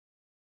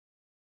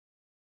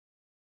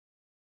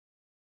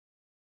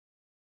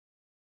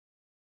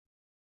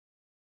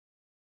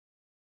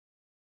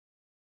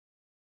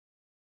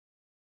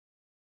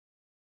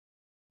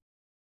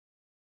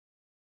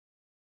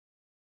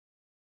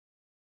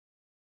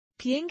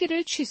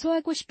비행기를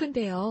취소하고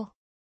싶은데요.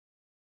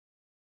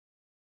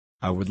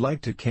 I would like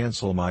to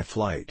cancel my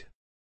flight.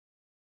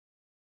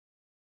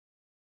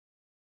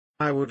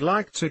 I would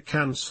like to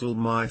cancel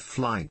my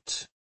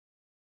flight.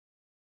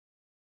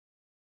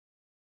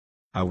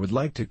 I would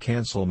like to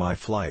cancel my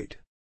flight.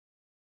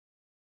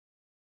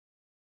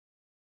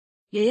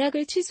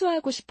 예약을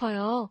취소하고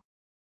싶어요.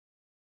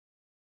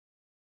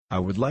 I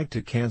would like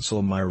to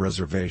cancel my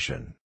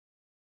reservation.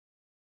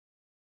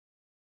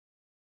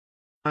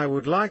 I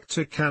would like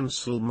to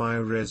cancel my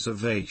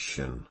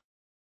reservation.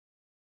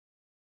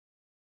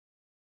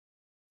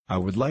 I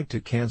would like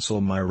to cancel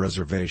my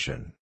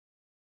reservation.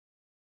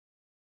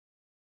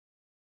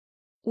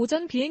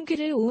 오전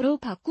비행기를 오후로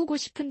바꾸고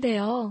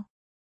싶은데요.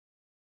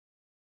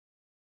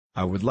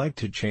 I would like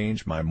to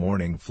change my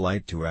morning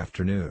flight to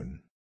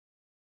afternoon.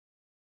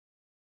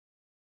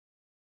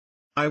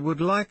 I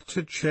would like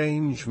to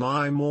change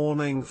my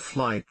morning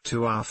flight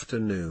to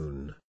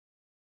afternoon.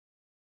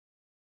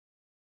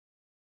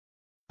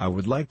 I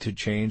would like to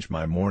change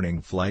my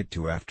morning flight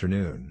to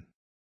afternoon.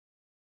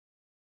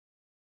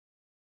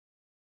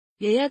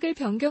 예약을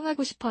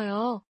변경하고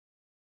싶어요.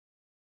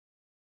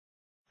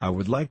 I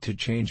would like to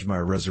change my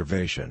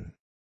reservation.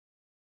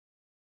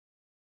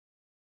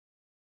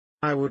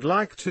 I would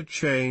like to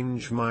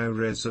change my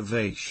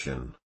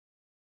reservation.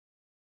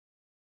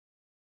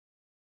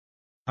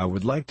 I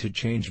would like to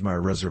change my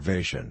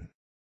reservation.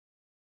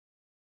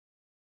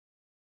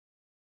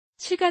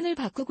 시간을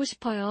바꾸고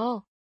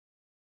싶어요.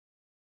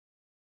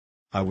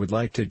 I would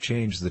like to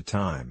change the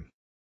time.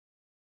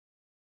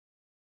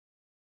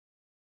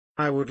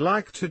 I would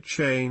like to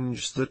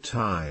change the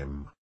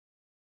time.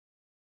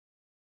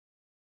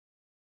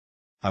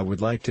 I would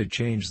like to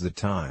change the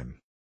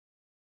time.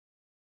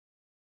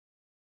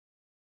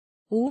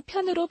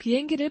 오후편으로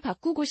비행기를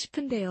바꾸고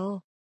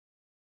싶은데요.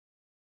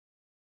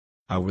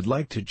 I would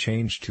like to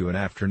change to an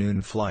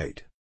afternoon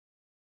flight.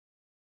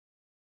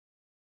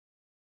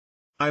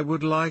 I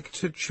would like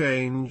to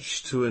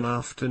change to an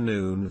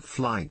afternoon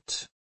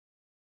flight.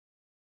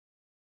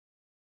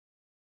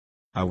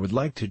 I would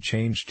like to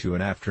change to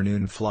an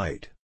afternoon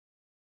flight.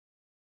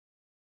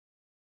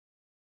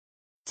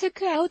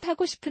 체크아웃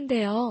하고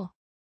싶은데요.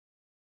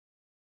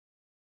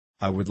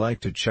 I would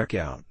like to check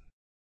out.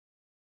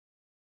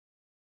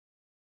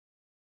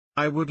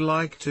 I would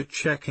like to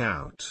check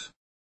out.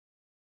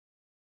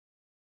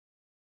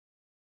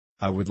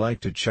 I would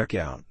like to check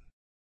out.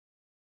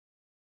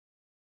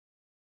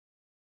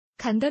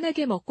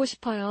 간단하게 먹고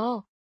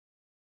싶어요.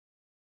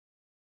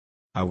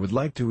 I would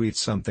like to eat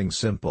something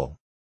simple.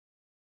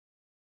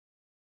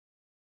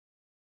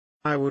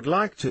 I would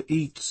like to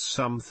eat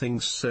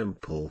something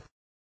simple.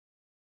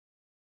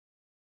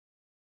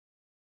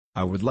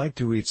 I would like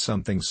to eat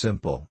something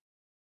simple.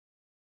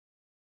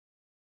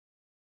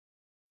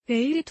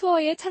 내일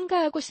투어에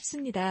참가하고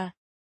싶습니다.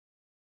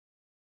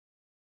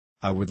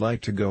 I would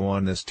like to go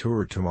on this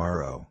tour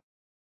tomorrow.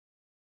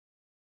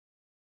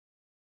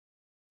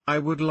 I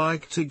would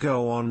like to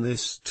go on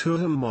this tour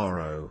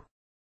tomorrow.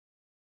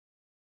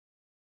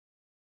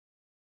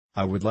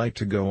 I would like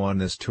to go on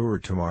this tour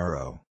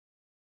tomorrow.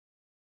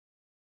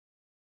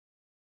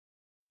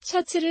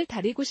 셔츠를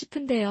다리고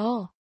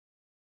싶은데요.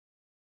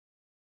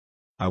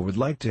 I would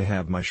like to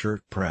have my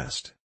shirt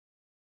pressed.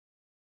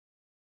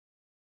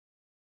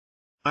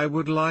 I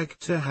would like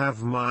to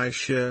have my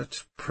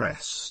shirt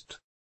pressed.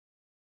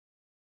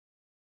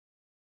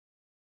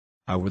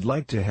 I would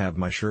like to have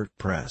my shirt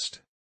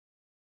pressed.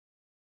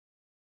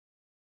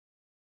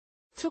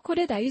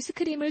 초콜릿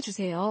아이스크림을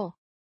주세요.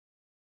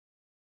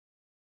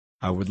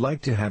 I would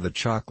like to have a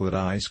chocolate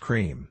ice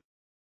cream.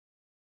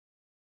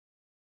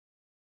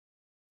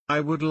 I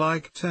would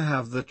like to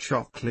have the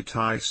chocolate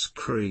ice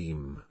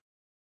cream.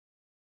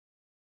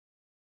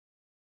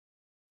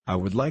 I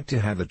would like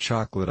to have a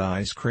chocolate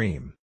ice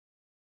cream.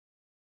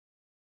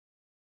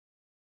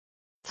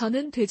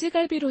 저는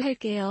돼지갈비로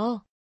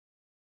할게요.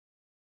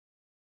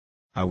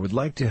 I would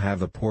like to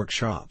have a pork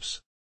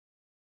chops.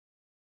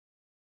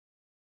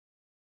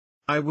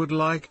 I would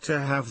like to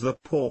have the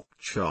pork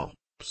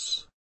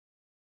chops.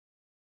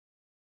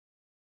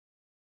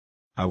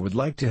 I would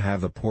like to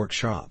have the pork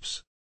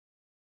chops.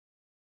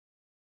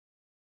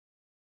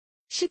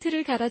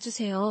 시트를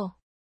갈아주세요.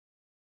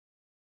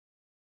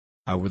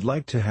 I would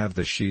like to have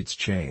the sheets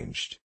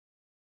changed.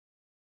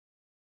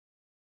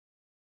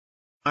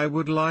 I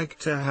would like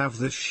to have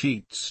the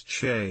sheets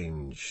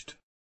changed.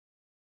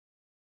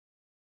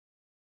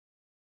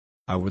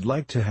 I would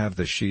like to have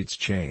the sheets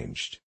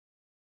changed.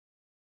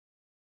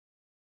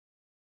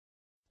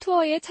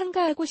 투어에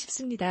참가하고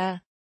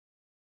싶습니다.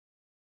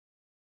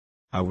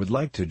 I would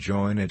like to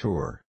join a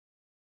tour.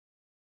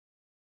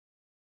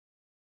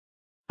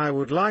 I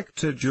would like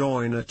to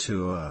join a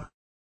tour.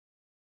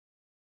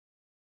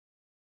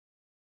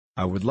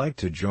 I would like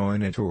to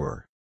join a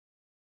tour.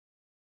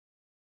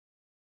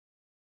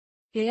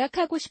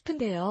 예약하고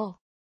싶은데요.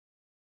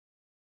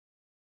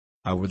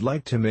 I would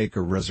like to make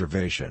a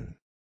reservation.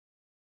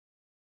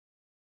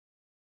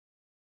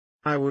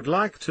 I would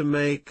like to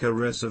make a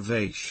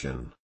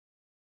reservation.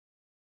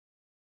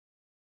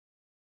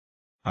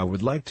 I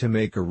would like to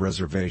make a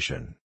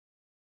reservation.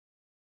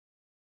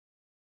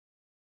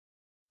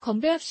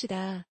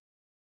 건배합시다.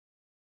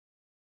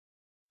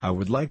 I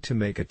would like to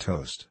make a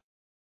toast.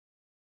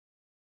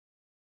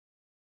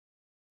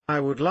 I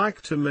would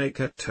like to make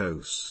a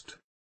toast.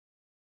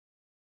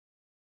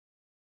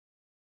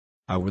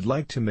 I would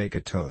like to make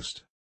a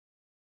toast.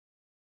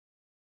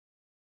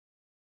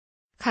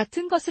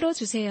 같은 것으로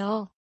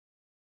주세요.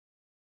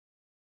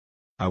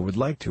 I would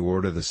like to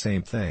order the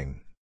same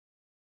thing.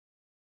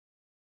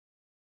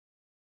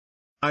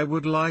 I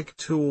would like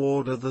to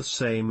order the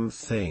same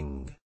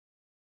thing.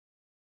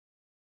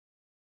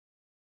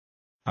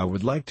 I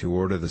would like to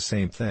order the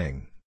same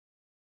thing.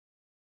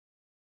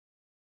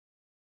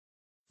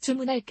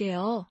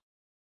 주문할게요.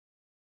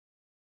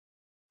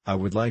 I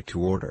would like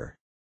to order.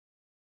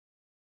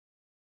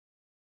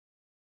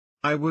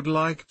 I would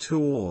like to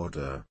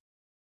order.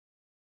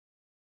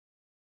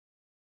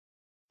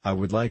 I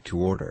would like to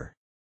order.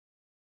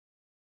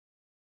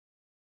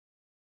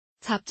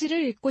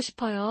 잡지를 읽고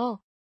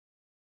싶어요.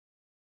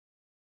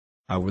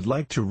 I would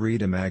like to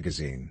read a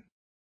magazine.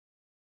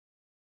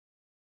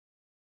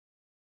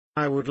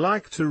 I would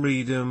like to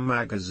read a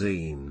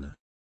magazine.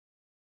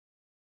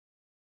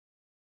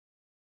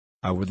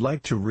 I would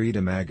like to read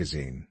a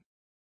magazine.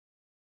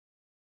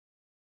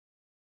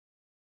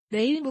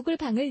 내일 묵을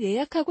방을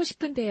예약하고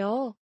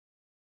싶은데요.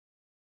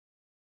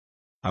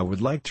 I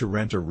would like to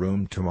rent a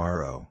room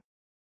tomorrow.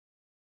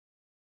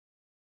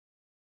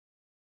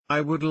 I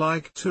would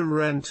like to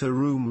rent a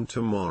room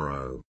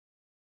tomorrow.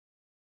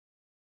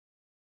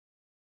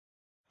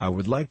 I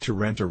would like to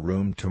rent a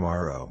room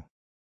tomorrow.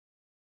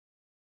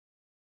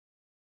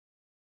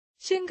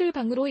 싱글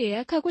방으로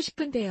예약하고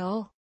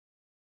싶은데요.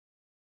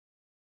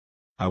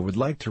 I would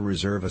like to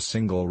reserve a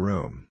single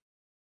room.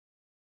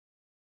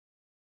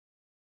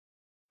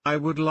 I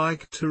would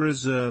like to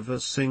reserve a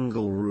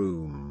single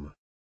room.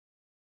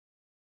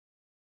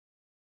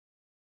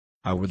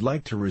 I would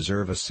like to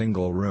reserve a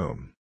single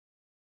room.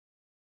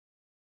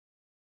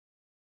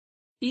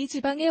 이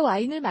지방의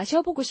와인을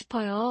마셔보고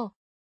싶어요.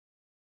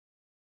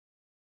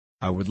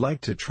 I would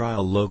like to try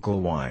a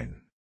local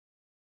wine.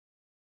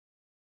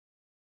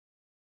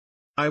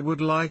 I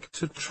would like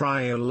to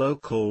try a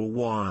local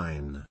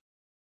wine.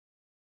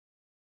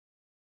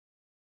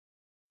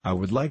 I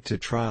would like to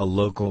try a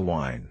local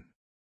wine.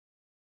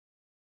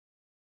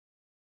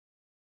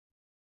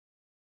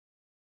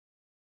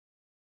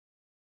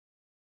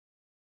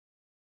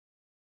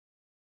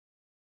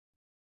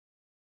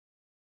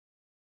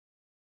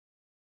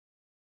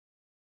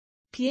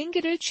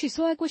 비행기를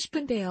취소하고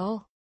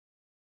싶은데요.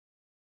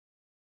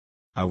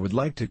 I would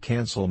like to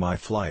cancel my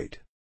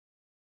flight.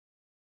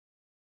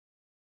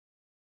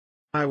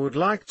 I would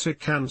like to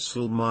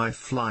cancel my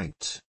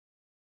flight.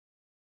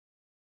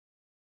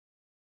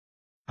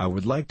 I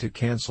would like to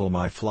cancel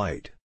my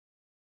flight.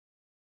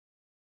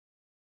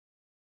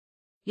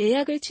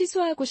 예약을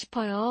취소하고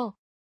싶어요.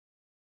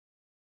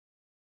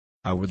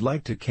 I would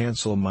like to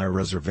cancel my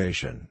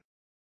reservation.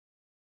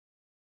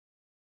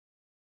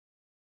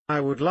 I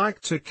would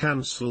like to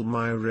cancel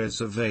my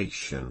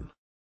reservation.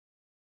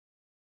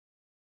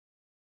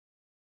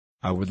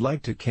 I would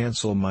like to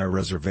cancel my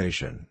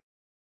reservation.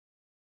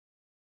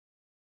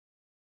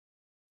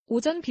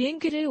 오전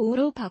비행기를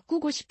오후로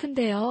바꾸고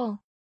싶은데요.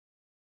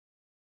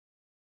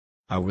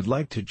 I would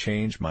like to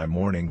change my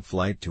morning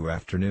flight to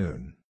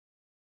afternoon.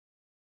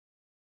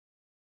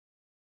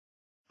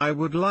 I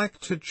would like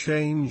to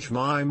change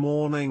my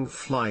morning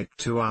flight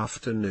to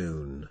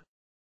afternoon.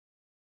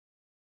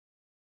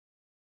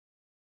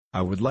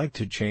 I would like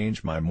to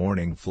change my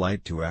morning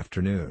flight to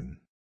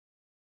afternoon.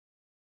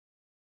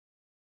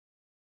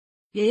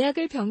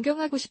 예약을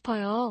변경하고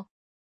싶어요.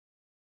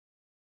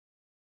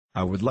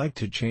 I would like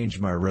to change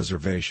my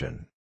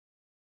reservation.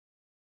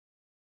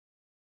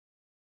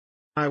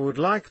 I would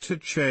like to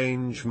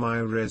change my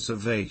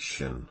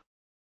reservation.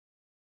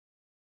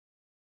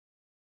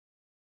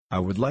 I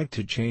would like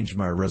to change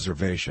my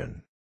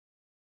reservation.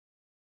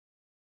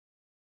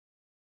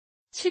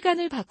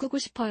 시간을 바꾸고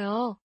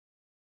싶어요.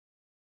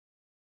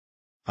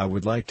 I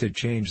would like to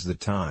change the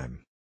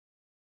time.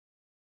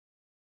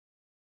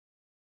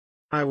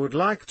 I would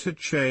like to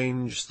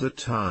change the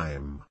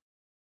time.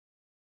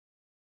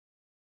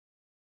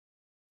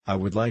 I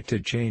would like to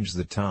change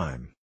the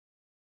time.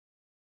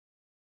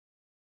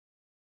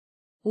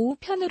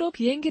 오후편으로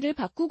비행기를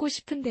바꾸고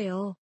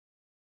싶은데요.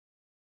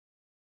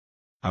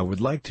 I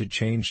would like to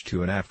change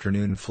to an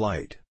afternoon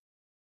flight.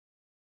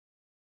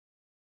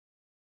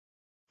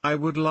 I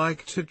would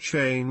like to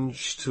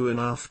change to an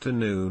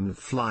afternoon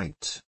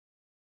flight.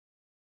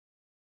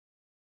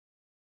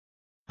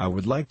 I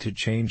would like to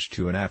change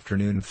to an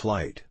afternoon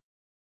flight.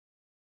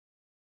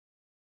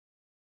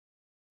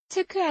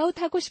 체크아웃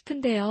하고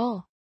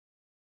싶은데요.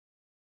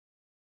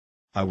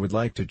 I would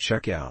like to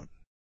check out.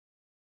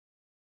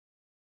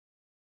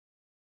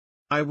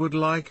 I would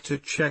like to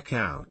check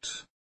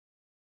out.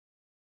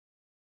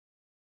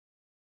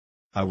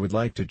 I would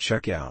like to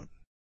check out.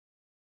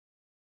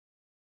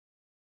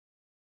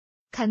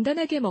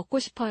 간단하게 먹고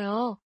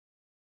싶어요.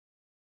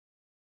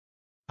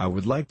 I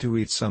would like to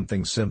eat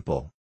something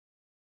simple.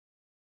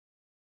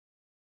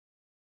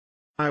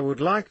 I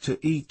would like to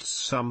eat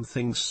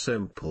something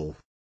simple.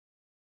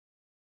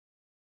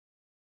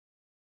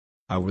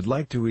 I would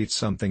like to eat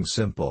something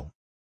simple.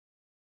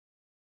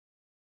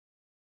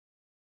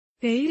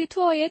 내일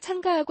투어에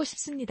참가하고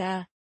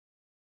싶습니다.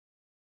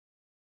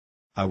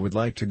 I would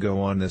like to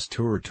go on this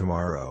tour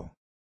tomorrow.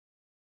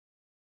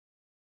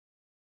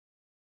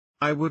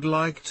 I would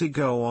like to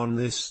go on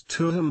this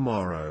tour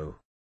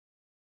tomorrow.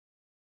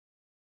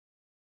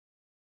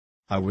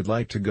 I would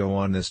like to go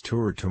on this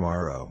tour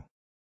tomorrow.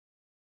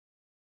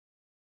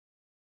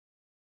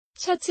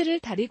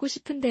 셔츠를 다리고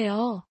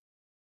싶은데요.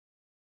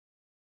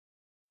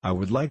 I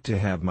would like to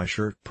have my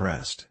shirt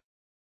pressed.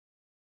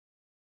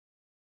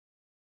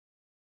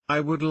 I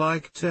would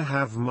like to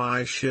have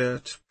my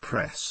shirt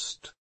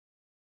pressed.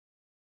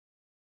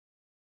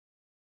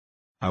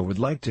 I would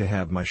like to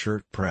have my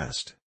shirt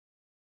pressed.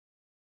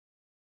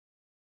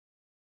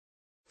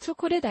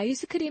 초콜릿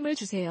아이스크림을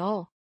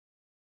주세요.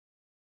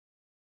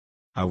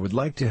 I would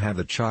like to have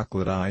the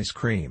chocolate ice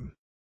cream.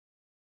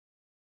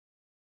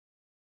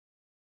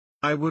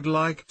 I would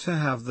like to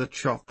have the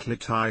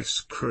chocolate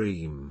ice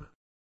cream.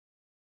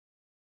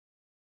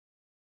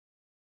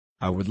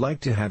 I would like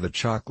to have the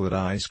chocolate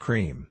ice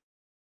cream.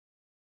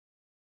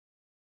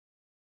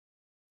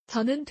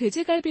 저는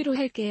돼지갈비로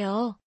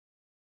할게요.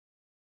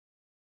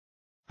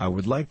 I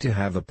would like to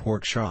have the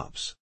pork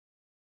chops.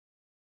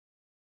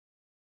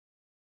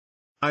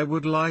 I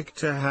would like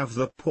to have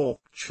the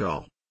pork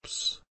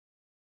chops.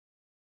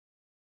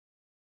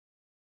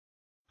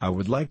 I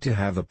would like to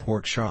have the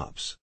pork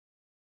chops.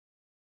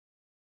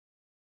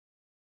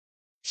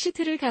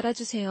 시트를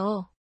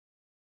갈아주세요.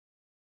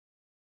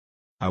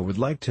 I would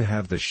like to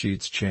have the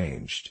sheets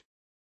changed.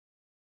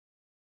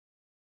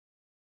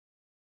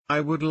 I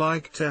would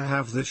like to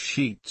have the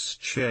sheets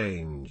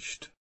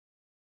changed.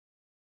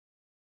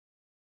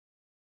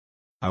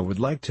 I would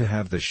like to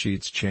have the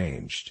sheets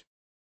changed.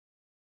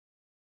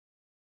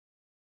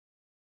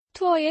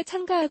 투어에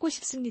참가하고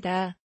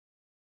싶습니다.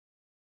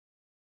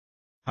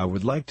 I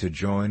would like to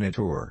join a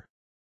tour.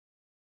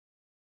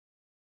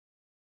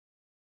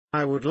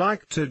 I would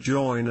like to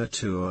join a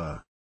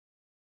tour.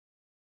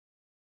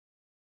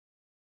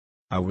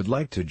 I would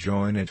like to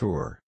join a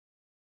tour.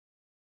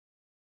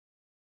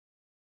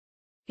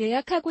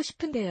 예약하고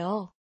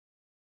싶은데요.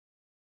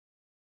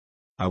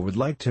 I would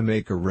like to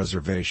make a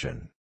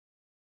reservation.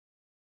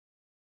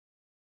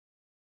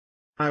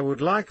 I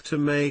would like to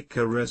make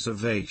a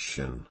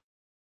reservation.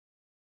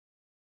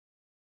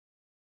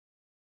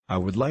 I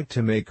would like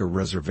to make a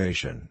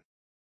reservation.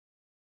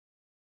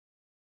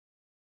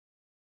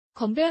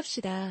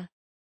 건배합시다.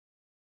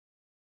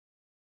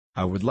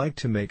 I would like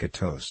to make a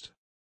toast.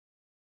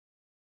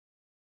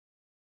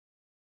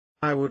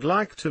 I would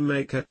like to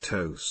make a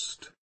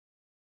toast.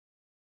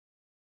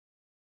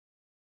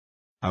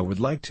 I would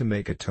like to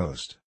make a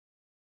toast.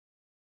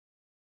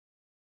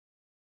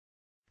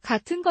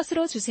 같은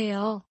것으로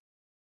주세요.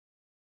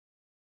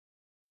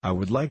 I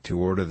would like to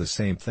order the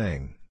same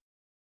thing.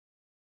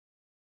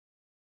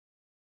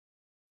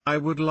 I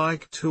would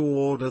like to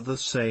order the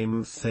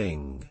same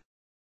thing.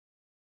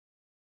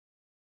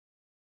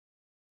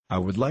 I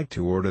would like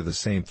to order the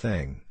same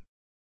thing.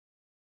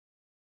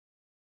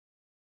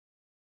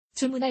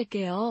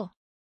 주문할게요.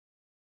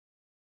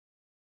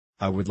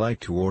 I would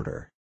like to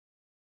order.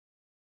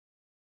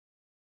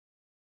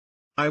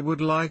 I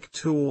would like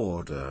to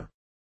order.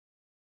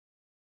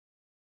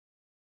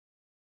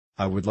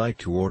 I would like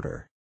to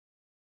order.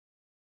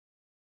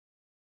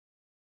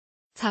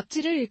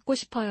 잡지를 읽고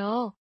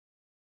싶어요.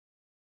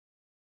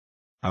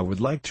 I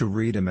would like to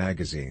read a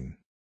magazine.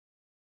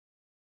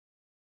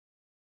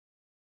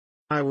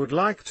 I would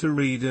like to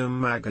read a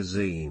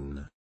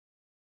magazine.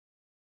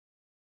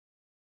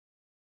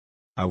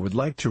 I would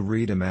like to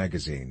read a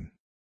magazine.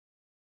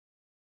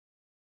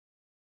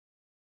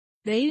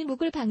 내일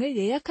묵을 방을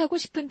예약하고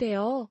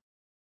싶은데요.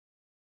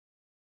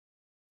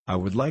 I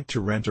would like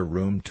to rent a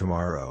room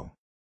tomorrow.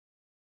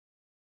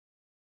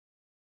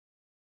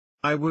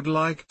 I would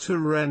like to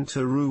rent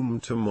a room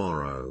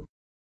tomorrow.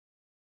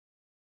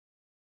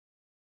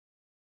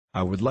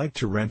 I would like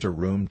to rent a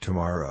room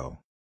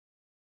tomorrow.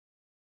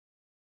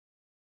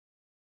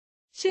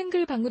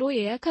 싱글 방으로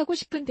예약하고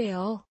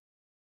싶은데요.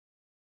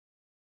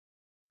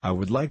 I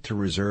would like to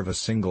reserve a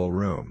single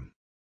room.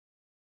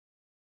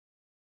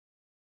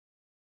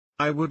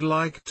 I would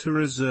like to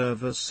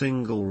reserve a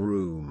single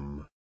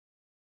room.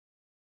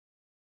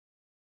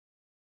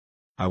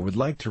 I would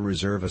like to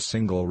reserve a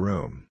single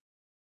room.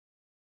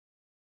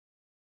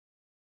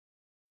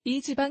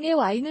 이 지방의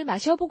와인을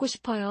마셔보고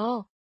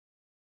싶어요.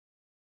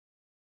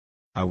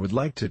 I would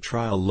like to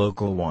try a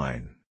local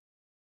wine.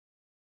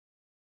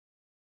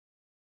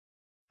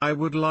 I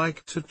would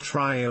like to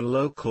try a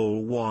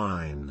local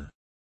wine.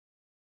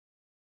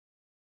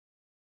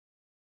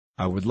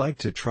 I would like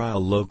to try a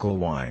local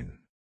wine.